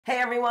Hey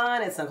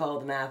everyone, it's Nicole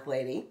the Math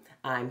Lady.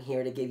 I'm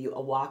here to give you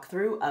a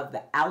walkthrough of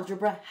the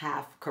Algebra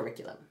Half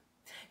curriculum.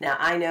 Now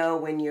I know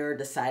when you're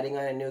deciding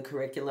on a new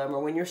curriculum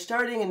or when you're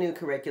starting a new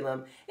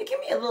curriculum, it can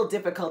be a little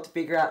difficult to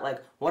figure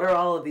out what are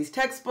all of these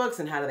textbooks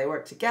and how do they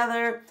work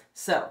together.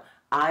 So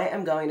I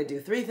am going to do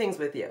three things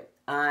with you.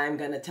 I'm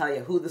going to tell you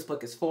who this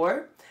book is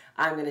for,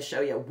 I'm going to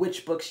show you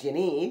which books you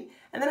need,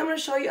 and then I'm going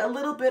to show you a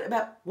little bit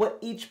about what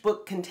each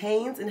book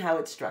contains and how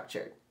it's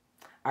structured.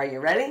 Are you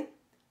ready?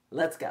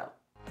 Let's go.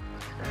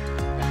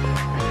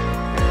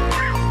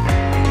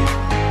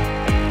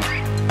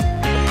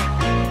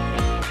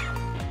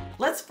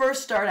 Let's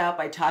first start out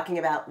by talking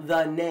about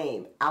the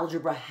name,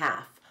 Algebra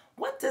Half.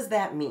 What does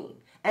that mean?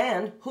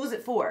 And who's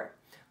it for?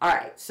 All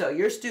right, so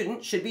your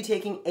student should be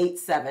taking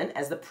 8-7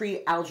 as the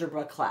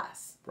pre-algebra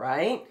class,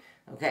 right?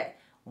 Okay,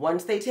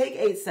 once they take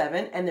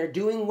 8-7 and they're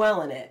doing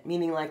well in it,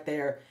 meaning like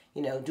they're,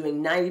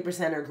 doing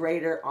 90% or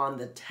greater on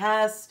the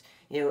test,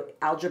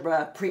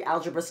 algebra,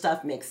 pre-algebra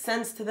stuff makes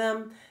sense to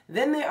them,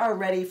 then they are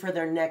ready for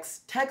their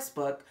next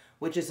textbook,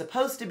 which is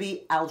supposed to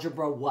be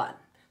Algebra 1.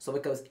 So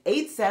it goes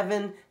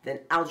 8-7, then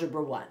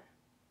Algebra 1.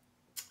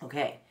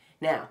 Okay,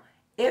 now,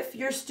 if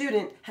your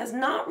student has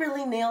not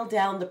really nailed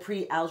down the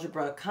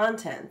pre-algebra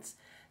contents,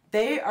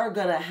 they are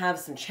going to have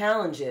some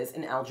challenges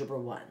in Algebra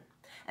 1.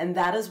 And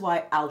that is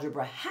why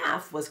Algebra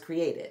Half was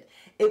created.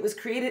 It was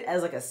created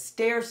as like a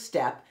stair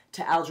step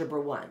to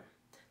Algebra 1.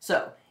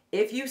 So,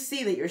 if you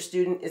see that your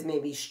student is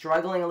maybe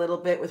struggling a little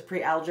bit with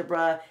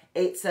pre-algebra,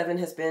 8-7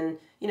 has been,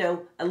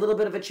 a little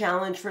bit of a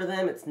challenge for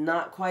them, it's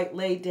not quite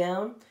laid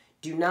down,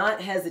 do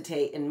not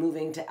hesitate in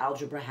moving to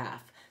Algebra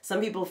Half. Some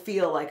people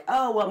feel like,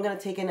 oh, well, I'm going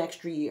to take an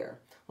extra year.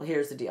 Well,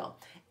 here's the deal.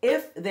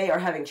 If they are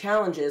having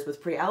challenges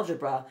with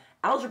pre-algebra,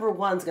 Algebra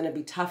 1 is going to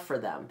be tough for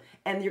them,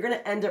 and you're going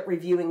to end up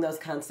reviewing those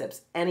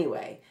concepts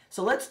anyway.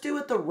 So let's do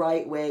it the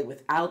right way,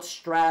 without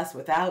stress,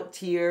 without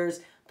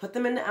tears. Put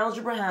them into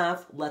Algebra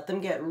Half, let them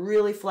get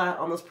really flat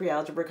on those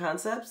pre-algebra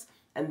concepts,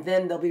 and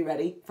then they'll be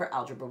ready for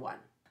Algebra 1.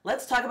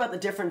 Let's talk about the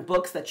different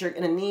books that you're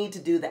going to need to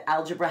do the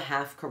Algebra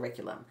Half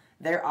curriculum.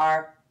 There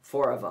are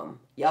 4 of them.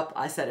 Yup,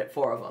 I said it,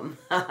 4 of them.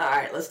 All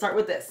right, let's start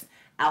with this.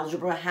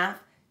 Algebra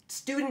Half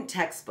student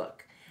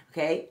textbook.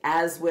 Okay,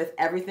 as with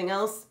everything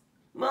else,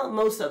 well,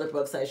 most other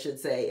books, I should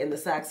say, in the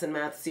Saxon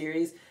Math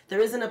series, there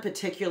isn't a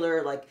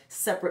particular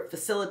separate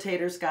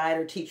facilitator's guide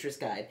or teacher's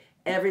guide.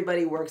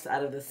 Everybody works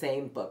out of the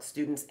same book,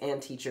 students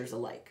and teachers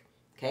alike.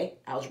 Okay,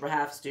 Algebra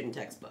Half student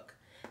textbook.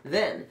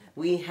 Then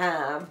we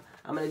have,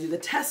 I'm going to do the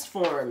test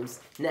forms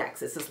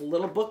next. It's this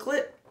little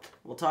booklet.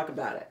 We'll talk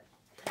about it.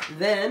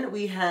 Then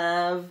we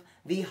have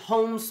the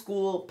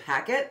homeschool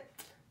packet.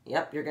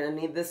 Yep, you're going to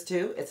need this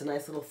too. It's a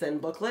nice little thin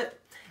booklet.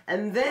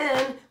 And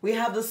then we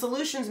have the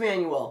solutions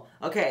manual.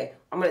 Okay,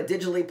 I'm going to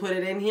digitally put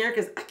it in here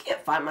because I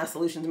can't find my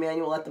solutions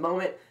manual at the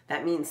moment.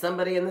 That means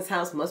somebody in this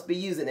house must be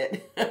using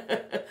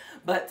it.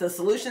 But the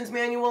solutions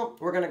manual,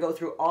 we're going to go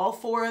through all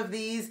 4 of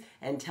these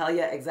and tell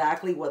you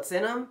exactly what's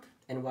in them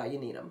and why you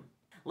need them.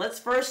 Let's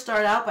first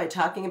start out by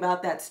talking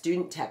about that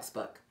student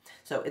textbook.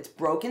 So it's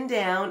broken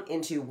down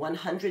into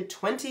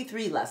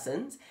 123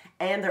 lessons,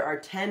 and there are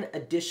 10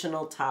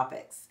 additional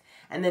topics.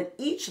 And then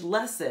each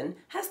lesson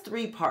has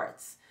 3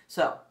 parts.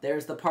 So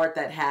there's the part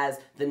that has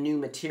the new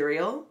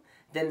material,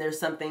 then there's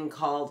something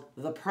called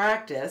the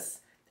practice,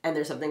 and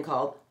there's something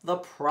called the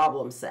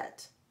problem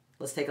set.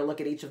 Let's take a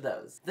look at each of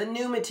those. The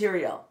new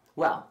material.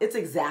 Well, it's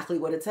exactly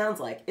what it sounds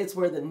like. It's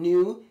where the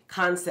new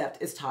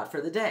concept is taught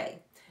for the day.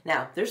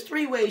 Now, there's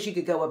 3 ways you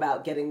could go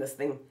about getting this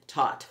thing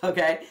taught,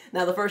 okay?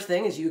 Now, the first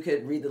thing is you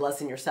could read the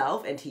lesson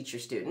yourself and teach your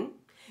student.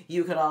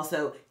 You could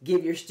also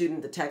give your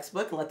student the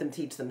textbook and let them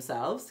teach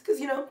themselves, because,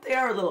 they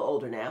are a little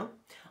older now.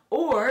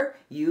 Or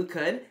you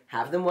could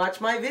have them watch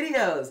my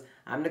videos.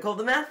 I'm Nicole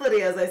the Math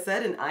Lady, as I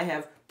said, and I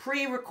have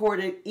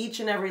pre-recorded each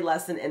and every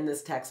lesson in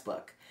this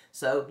textbook.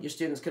 So your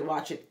students could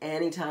watch it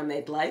anytime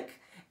they'd like,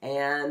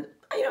 and,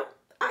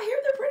 I hear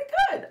they're pretty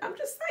good. I'm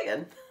just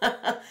saying.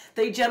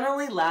 They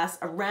generally last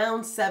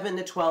around 7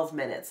 to 12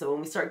 minutes. So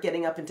when we start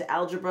getting up into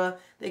algebra,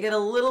 they get a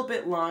little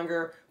bit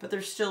longer, but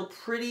they're still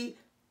pretty,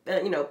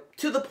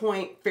 to the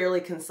point,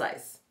 fairly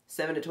concise.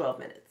 7 to 12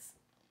 minutes.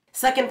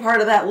 Second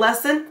part of that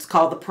lesson is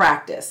called the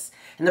practice.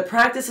 And the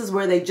practice is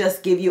where they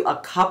just give you a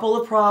couple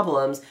of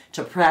problems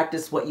to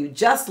practice what you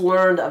just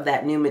learned of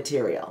that new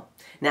material.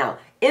 Now,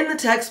 in the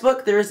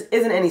textbook, there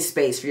isn't any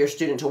space for your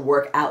student to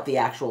work out the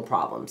actual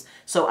problems.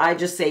 So I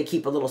just say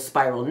keep a little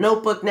spiral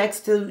notebook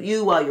next to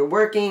you while you're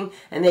working,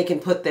 and they can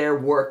put their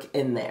work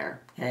in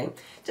there. Okay?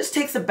 Just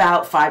takes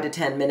about 5 to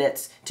 10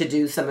 minutes to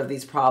do some of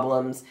these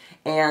problems.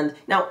 And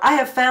now I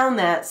have found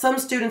that some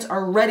students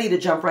are ready to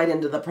jump right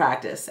into the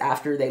practice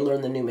after they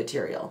learn the new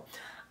material.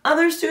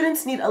 Other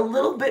students need a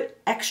little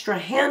bit extra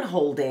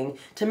hand-holding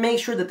to make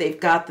sure that they've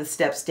got the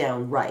steps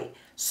down right.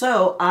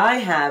 So I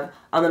have,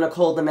 on the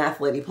Nicole the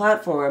Math Lady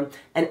platform,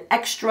 an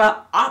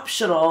extra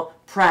optional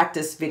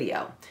practice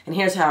video. And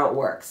here's how it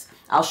works.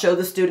 I'll show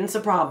the students a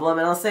problem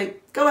and I'll say,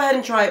 go ahead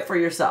and try it for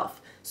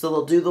yourself. So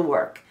they'll do the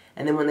work.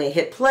 And then when they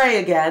hit play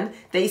again,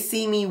 they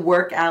see me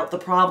work out the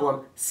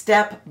problem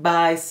step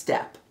by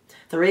step.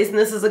 The reason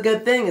this is a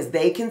good thing is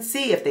they can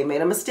see if they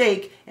made a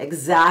mistake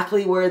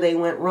exactly where they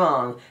went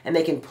wrong, and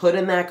they can put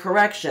in that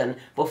correction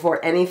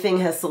before anything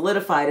has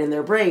solidified in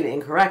their brain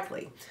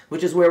incorrectly,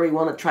 which is where we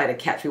want to try to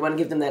catch. We want to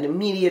give them that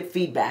immediate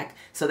feedback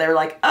so they're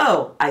like,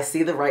 oh, I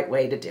see the right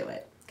way to do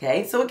it.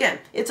 Okay, so again,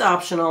 it's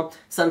optional.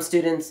 Some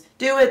students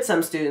do it,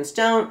 some students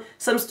don't.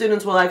 Some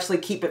students will actually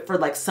keep it for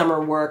like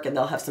summer work and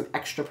they'll have some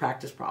extra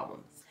practice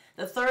problems.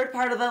 The third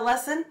part of the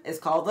lesson is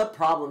called the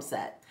problem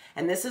set.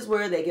 And this is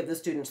where they give the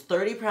students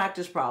 30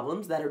 practice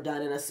problems that are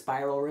done in a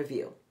spiral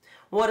review.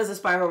 What is a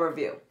spiral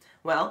review?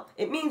 Well,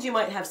 it means you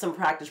might have some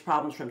practice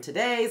problems from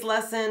today's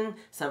lesson,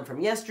 some from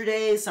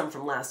yesterday's, some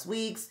from last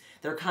week's.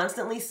 They're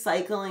constantly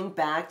cycling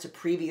back to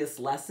previous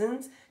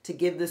lessons to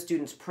give the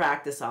students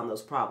practice on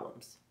those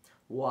problems.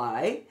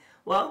 Why?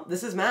 Well,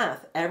 this is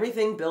math.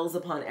 Everything builds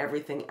upon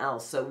everything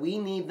else. So we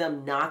need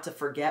them not to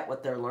forget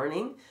what they're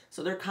learning.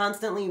 So they're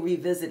constantly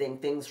revisiting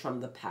things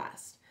from the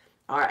past.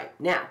 All right,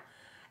 now,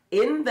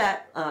 in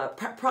that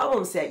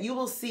problem set, you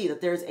will see that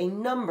there's a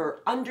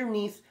number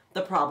underneath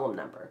the problem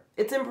number.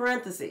 It's in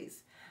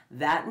parentheses.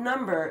 That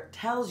number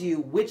tells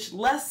you which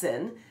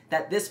lesson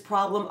that this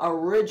problem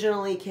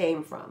originally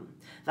came from.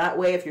 That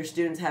way, if your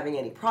student's having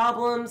any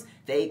problems,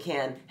 they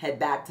can head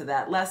back to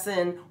that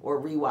lesson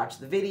or rewatch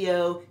the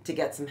video to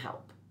get some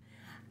help.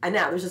 And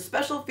now, there's a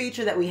special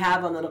feature that we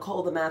have on the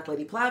Nicole the Math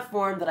Lady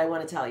platform that I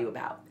want to tell you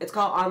about. It's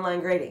called online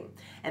grading.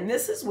 And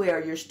this is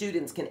where your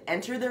students can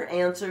enter their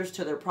answers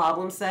to their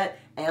problem set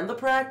and the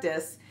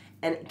practice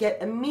and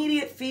get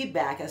immediate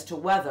feedback as to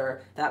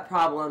whether that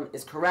problem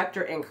is correct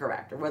or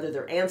incorrect, or whether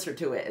their answer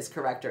to it is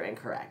correct or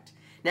incorrect.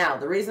 Now,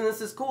 the reason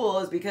this is cool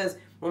is because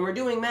when we're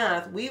doing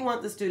math, we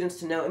want the students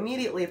to know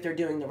immediately if they're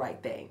doing the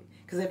right thing.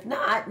 Because if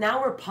not,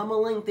 now we're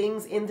pummeling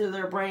things into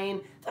their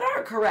brain that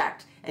aren't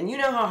correct. And you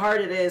know how hard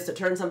it is to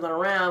turn something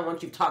around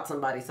once you've taught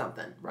somebody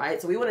something, right?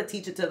 So we want to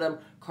teach it to them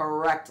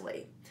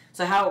correctly.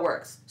 So how it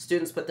works,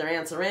 students put their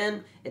answer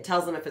in, it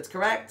tells them if it's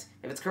correct.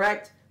 If it's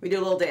correct, we do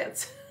a little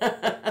dance.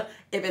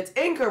 If it's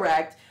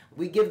incorrect,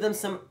 we give them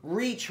some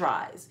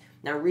retries.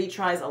 Now,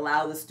 retries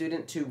allow the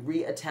student to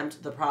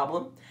reattempt the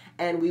problem,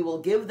 and we will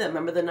give them,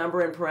 remember the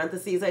number in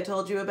parentheses I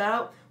told you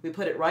about? We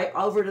put it right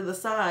over to the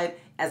side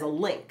as a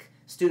link.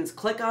 Students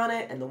click on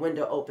it and the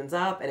window opens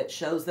up and it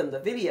shows them the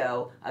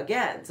video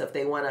again. So if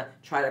they want to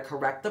try to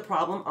correct the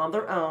problem on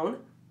their own,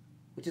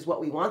 which is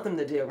what we want them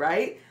to do,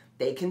 right?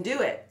 They can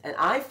do it. And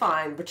I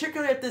find,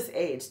 particularly at this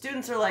age,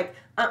 students are like,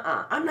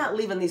 I'm not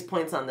leaving these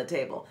points on the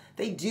table.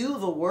 They do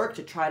the work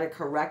to try to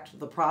correct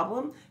the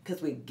problem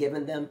because we've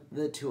given them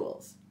the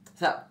tools.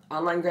 So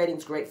online grading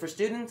is great for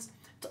students.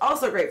 It's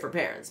also great for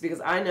parents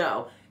because I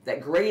know that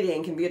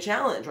grading can be a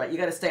challenge, right? You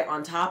got to stay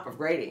on top of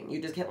grading.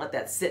 You just can't let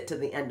that sit to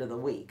the end of the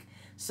week.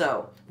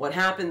 So what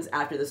happens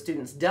after the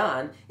student's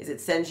done is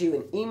it sends you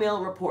an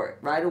email report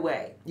right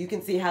away. You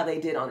can see how they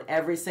did on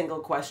every single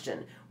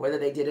question, whether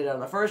they did it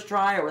on the first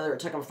try or whether it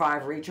took them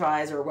 5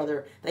 retries or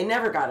whether they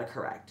never got it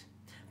correct.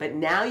 But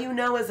now you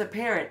know as a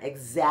parent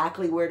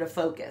exactly where to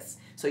focus.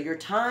 So your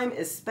time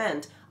is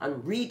spent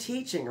on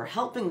reteaching or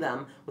helping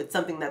them with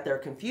something that they're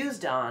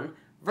confused on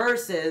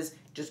versus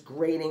just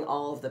grading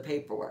all of the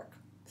paperwork.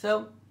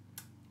 So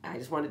I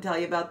just wanted to tell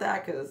you about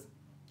that because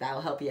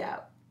that'll help you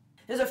out.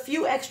 There's a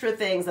few extra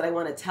things that I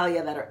want to tell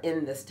you that are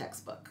in this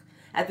textbook.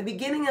 At the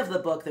beginning of the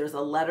book, there's a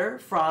letter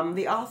from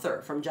the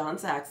author, from John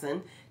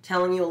Saxon,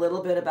 telling you a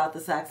little bit about the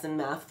Saxon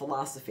math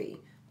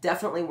philosophy.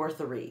 Definitely worth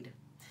a read.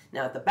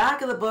 Now at the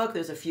back of the book,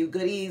 there's a few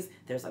goodies.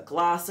 There's a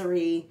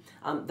glossary,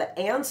 the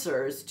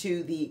answers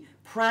to the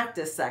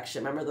practice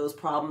section. Remember those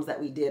problems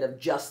that we did of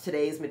just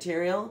today's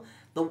material?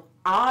 The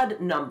odd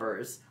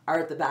numbers are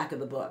at the back of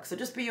the book, so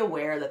just be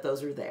aware that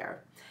those are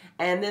there.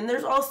 And then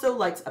there's also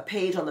like a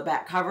page on the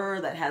back cover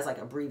that has like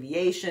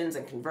abbreviations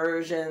and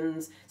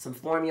conversions, some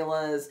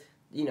formulas,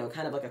 you know,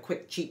 kind of like a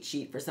quick cheat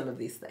sheet for some of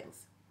these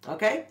things.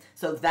 Okay,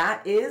 so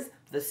that is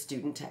the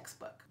student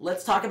textbook.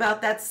 Let's talk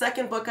about that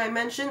second book I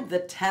mentioned, the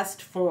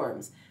test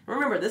forms.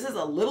 Remember, this is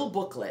a little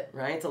booklet,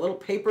 right? It's a little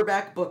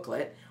paperback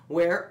booklet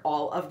where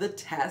all of the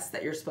tests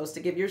that you're supposed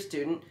to give your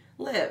student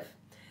live.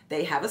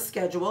 They have a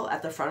schedule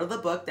at the front of the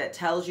book that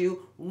tells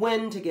you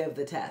when to give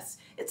the tests.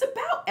 It's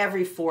about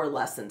every 4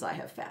 lessons I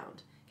have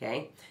found,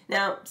 okay?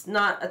 Now, it's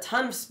not a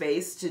ton of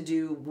space to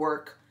do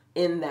work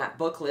in that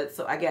booklet,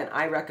 so again,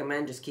 I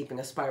recommend just keeping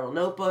a spiral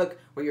notebook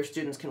where your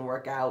students can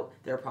work out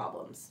their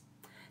problems.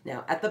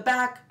 Now, at the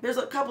back, there's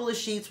a couple of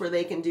sheets where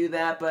they can do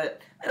that,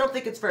 but I don't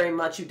think it's very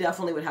much. You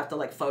definitely would have to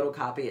like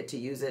photocopy it to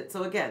use it.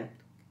 So again,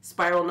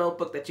 spiral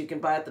notebook that you can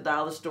buy at the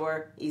dollar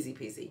store, easy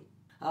peasy.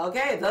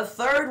 Okay, the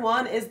third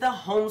one is the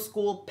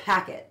homeschool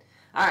packet.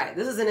 All right,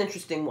 this is an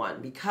interesting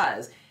one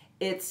because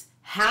it's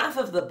half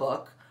of the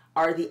book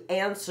are the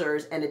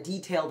answers and a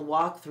detailed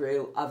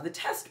walkthrough of the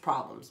test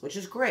problems, which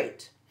is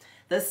great.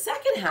 The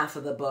second half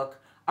of the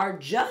book are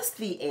just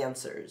the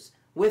answers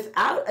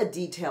without a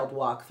detailed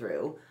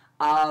walkthrough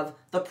of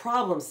the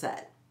problem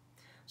set.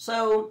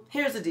 So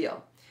here's the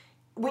deal.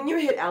 When you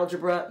hit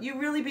algebra, you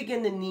really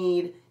begin to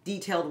need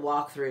detailed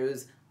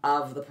walkthroughs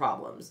of the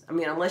problems. I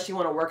mean, unless you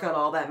want to work out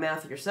all that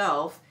math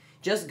yourself,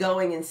 just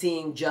going and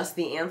seeing just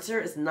the answer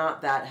is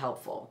not that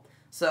helpful.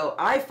 So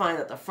I find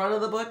that the front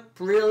of the book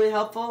really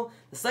helpful.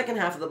 The second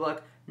half of the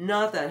book,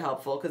 not that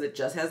helpful because it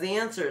just has the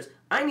answers.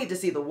 I need to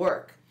see the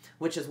work,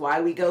 which is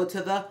why we go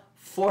to the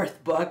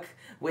fourth book,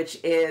 which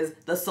is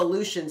the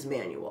solutions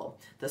manual.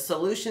 The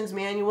solutions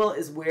manual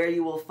is where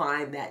you will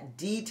find that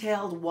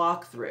detailed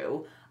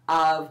walkthrough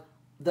of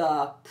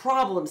the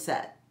problem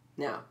set.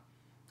 Now,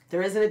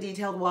 there isn't a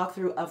detailed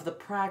walkthrough of the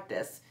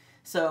practice,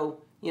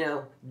 so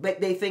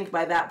but they think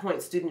by that point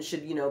students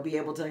should, be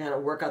able to kind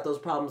of work out those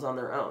problems on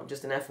their own,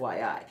 just an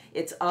FYI.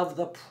 It's of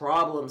the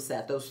problem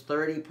set, those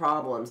 30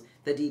 problems,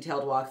 the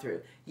detailed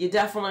walkthrough. You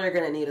definitely are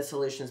going to need a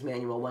solutions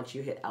manual once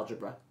you hit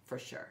algebra, for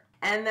sure.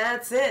 And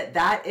that's it.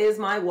 That is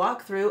my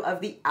walkthrough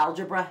of the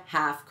Algebra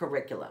Half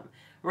curriculum.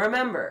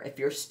 Remember, if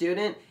your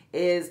student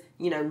is,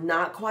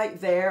 not quite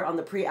there on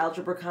the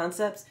pre-algebra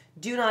concepts,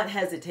 do not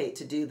hesitate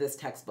to do this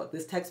textbook.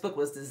 This textbook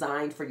was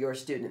designed for your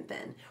student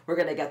then. We're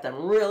going to get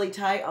them really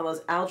tight on those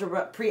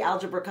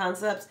pre-algebra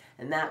concepts,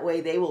 and that way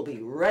they will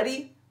be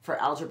ready for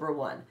Algebra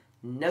 1.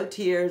 No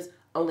tears,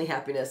 only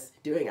happiness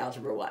doing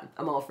Algebra 1.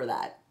 I'm all for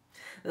that.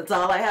 That's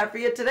all I have for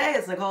you today.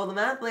 It's Nicole the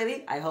Math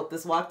Lady. I hope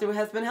this walkthrough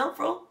has been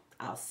helpful.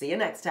 I'll see you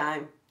next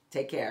time.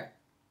 Take care.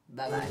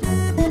 Bye-bye.